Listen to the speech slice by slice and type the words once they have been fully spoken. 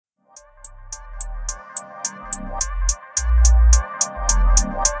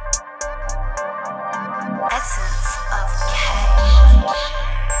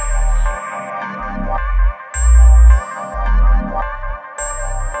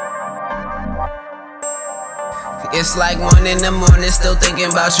It's like 1 in the morning, still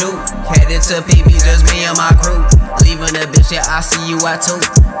thinking about you. Headed to PB, just me and my crew. Leaving a bitch, yeah, I see you, I too.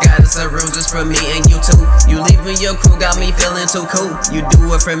 Got us a room just for me and you too. You leaving your crew, got me feeling too cool. You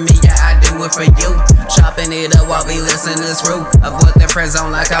do it for me, yeah, I do it for you. Chopping it up while we listen to screw. Avoid the friend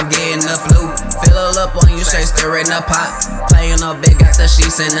zone like I'm getting the flu. Fill all up on you, straight stirring the pot. Playing on big, got the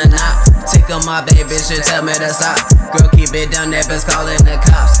sheets in the knot. Take on my baby, shit, tell me to stop. Girl, keep it down, never's calling the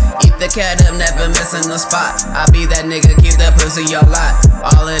cops. Eat the cat up, never missing the spot. I be that nigga, keep the pussy a lot.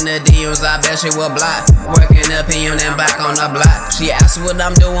 All in the DMs, I bet she will block. Working the PM and back on the block. She asks what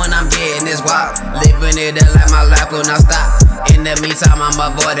I'm doing, I'm getting this walk. Living it up like my life will not stop. In the meantime, I'm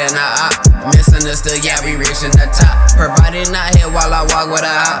avoiding the op. Misunderstood, yeah, we reaching the top. Providing not here while I walk with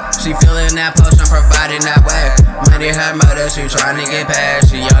a hop. She feeling that potion, providing that way. Money her mother, she trying to get past.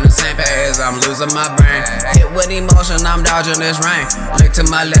 She on the same page, I'm losing my brain. Hit with emotion, I'm dodging this rain. Look to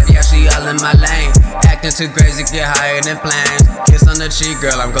my left, yeah, she all in my lane. Acting too crazy, get higher than planes. Kiss on the cheek,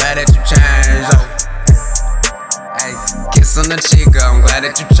 girl, I'm glad that you changed. Oh. Hey, kiss on the cheek, girl, I'm glad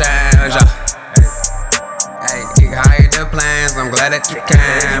that you changed. Oh. Hey, get higher than planes, I'm glad that you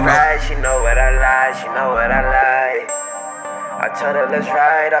came. She know what I like, she know what I like. I told her let's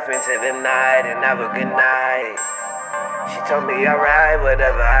ride off into the night and have a good night. She told me alright,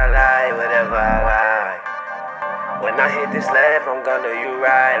 whatever I like, whatever I like. When I hit this left, I'm gonna do you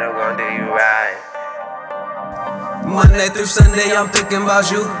right, I'm gonna do you right. Monday through Sunday, I'm thinking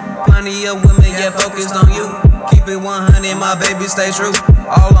about you. Plenty of women, yeah, focused on you. Keep it 100, my baby, stay true.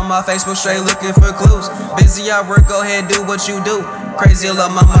 All on my Facebook, straight looking for clues. Busy at work, go ahead, do what you do. Crazy little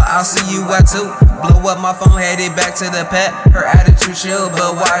mama, I'll see you at 2. Blow up my phone, headed back to the pet. Her attitude chill,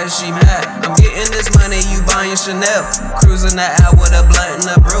 but why is she mad? I'm getting this money, you buying Chanel. Cruising the out with a blunt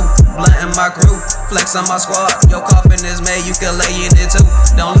and a brew. Blunt in my crew, flex on my squad. Your coffin is made, you can lay in it too.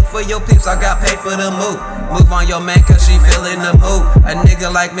 Don't look for your peeps, I got paid for the move. Move on your man, cause she feeling the mood. A nigga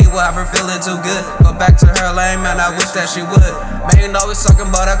like me will have her feeling too good. Go back to her lane, man, I wish that she would. Man, always talking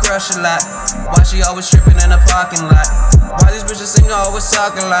about her crush a lot. Why she always tripping in the parking lot? Why these bitches seem to always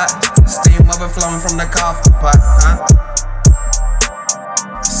talk a lot? Steam overflowing from the coffee pot, huh?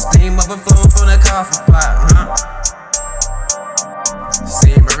 Steam overflowing from the coffee pot, huh?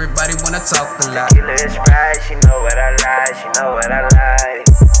 Seem everybody wanna talk a lot. Tequila is right, she know what I like, she know what I like.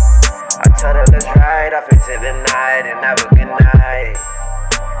 I told her let's ride off into the night and have a good night.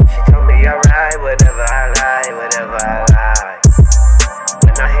 She told me alright, whatever I like, whatever I like.